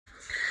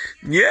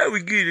Now we're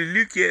gonna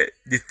look at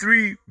the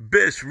 3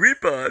 best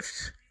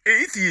rip-offs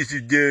atheists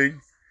have done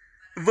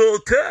of all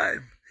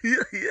time.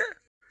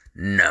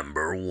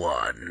 Number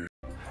 1.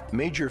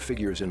 Major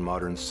figures in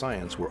modern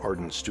science were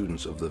ardent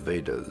students of the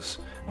Vedas.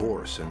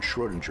 Bohr and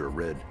Schrödinger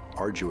read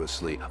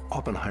arduously.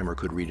 Oppenheimer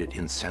could read it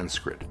in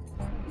Sanskrit.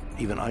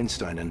 Even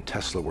Einstein and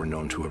Tesla were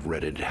known to have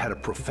read it. It had a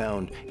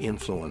profound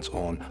influence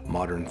on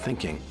modern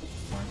thinking.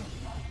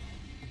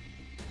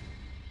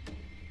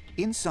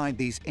 Inside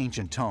these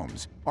ancient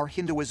tomes are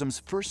Hinduism's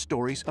first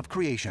stories of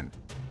creation.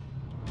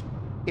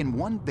 In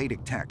one Vedic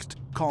text,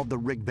 called the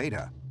Rig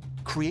Veda,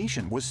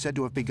 creation was said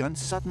to have begun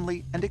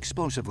suddenly and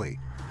explosively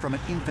from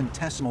an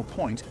infinitesimal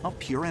point of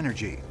pure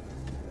energy.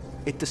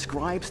 It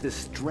describes this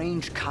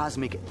strange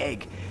cosmic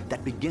egg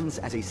that begins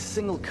as a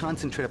single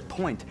concentrated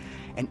point,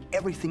 and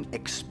everything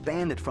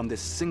expanded from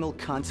this single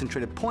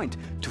concentrated point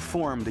to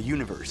form the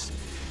universe.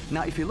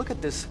 Now, if you look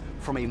at this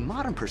from a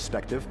modern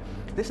perspective,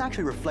 this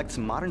actually reflects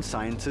modern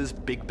science's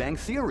Big Bang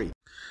Theory.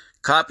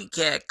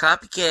 Copycat,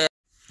 copycat.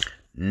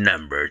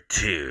 Number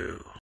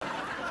 2.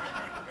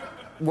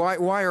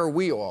 Why are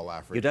we all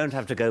African? You don't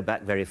have to go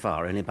back very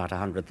far, only about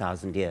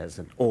 100,000 years,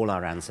 and all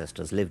our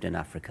ancestors lived in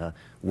Africa,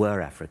 were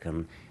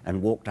African,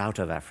 and walked out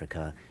of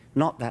Africa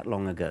not that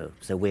long ago.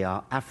 So we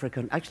are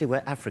African, actually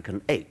we're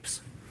African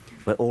apes.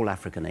 We're all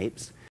African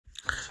apes.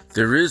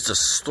 There is a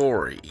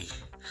story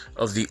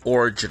of the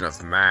origin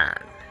of man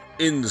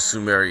in the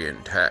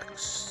Sumerian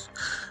texts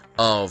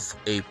of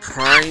a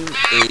prime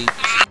ape,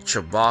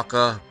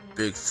 Chewbacca,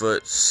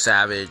 Bigfoot,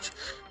 savage,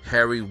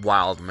 hairy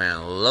wild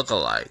man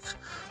look-alike,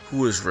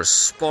 who is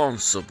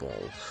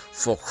responsible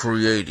for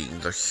creating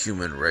the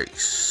human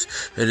race,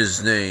 and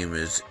his name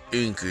is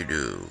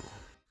Enkidu.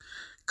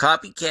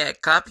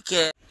 Copycat,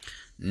 copycat.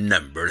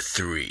 Number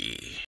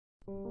 3.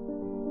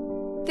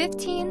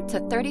 15 to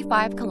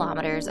 35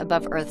 kilometers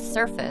above Earth's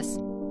surface,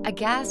 a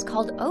gas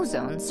called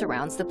ozone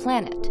surrounds the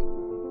planet.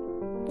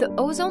 The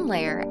ozone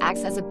layer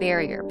acts as a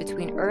barrier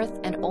between Earth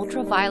and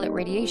ultraviolet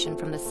radiation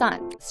from the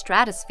sun. The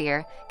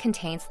stratosphere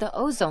contains the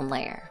ozone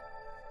layer.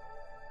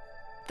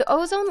 The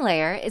ozone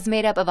layer is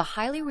made up of a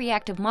highly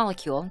reactive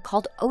molecule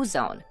called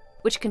ozone,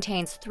 which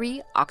contains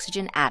 3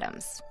 oxygen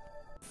atoms.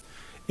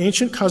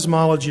 Ancient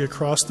cosmology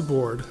across the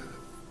board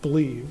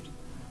believed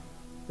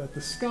that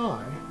the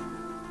sky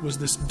was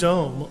this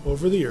dome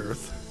over the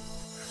earth.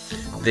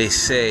 They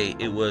say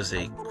it was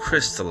a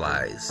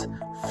crystallized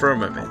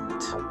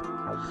firmament,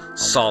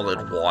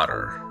 solid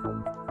water,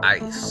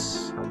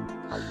 ice.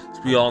 As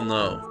we all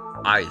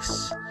know,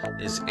 ice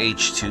is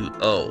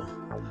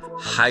H2O,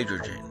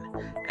 hydrogen,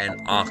 and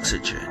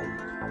oxygen.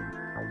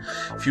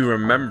 If you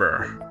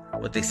remember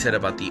what they said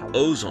about the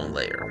ozone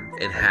layer,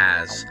 it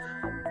has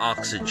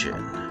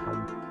oxygen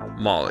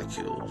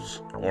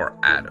molecules or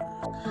atoms.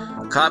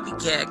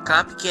 Copycat,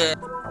 copycat.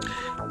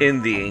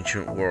 In the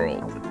ancient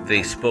world,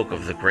 they spoke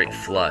of the Great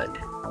Flood,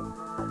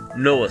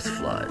 Noah's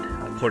flood,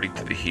 according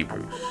to the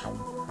Hebrews.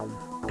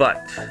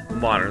 But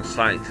modern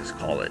scientists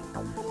call it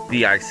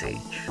the Ice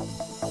Age.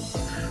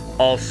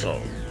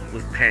 Also,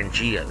 with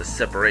Pangea, the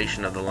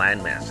separation of the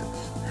land masses.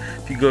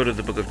 If you go to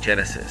the book of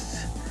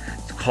Genesis,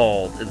 it's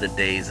called in the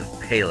days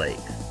of Peleg.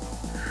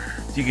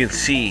 So you can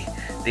see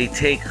they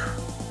take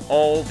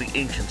all the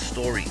ancient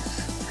stories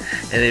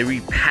and they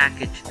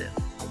repackage them.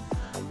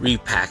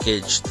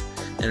 Repackaged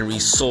and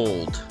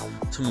resold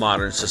to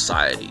modern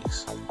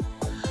societies.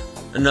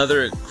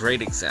 Another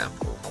great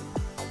example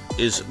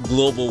is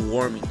global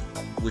warming,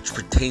 which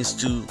pertains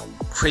to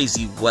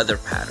crazy weather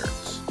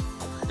patterns.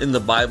 In the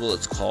Bible,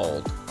 it's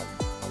called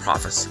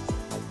prophecy,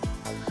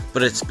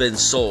 but it's been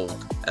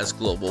sold as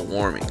global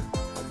warming,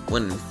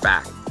 when in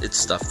fact, it's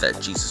stuff that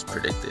Jesus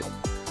predicted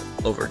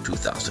over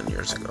 2,000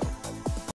 years ago.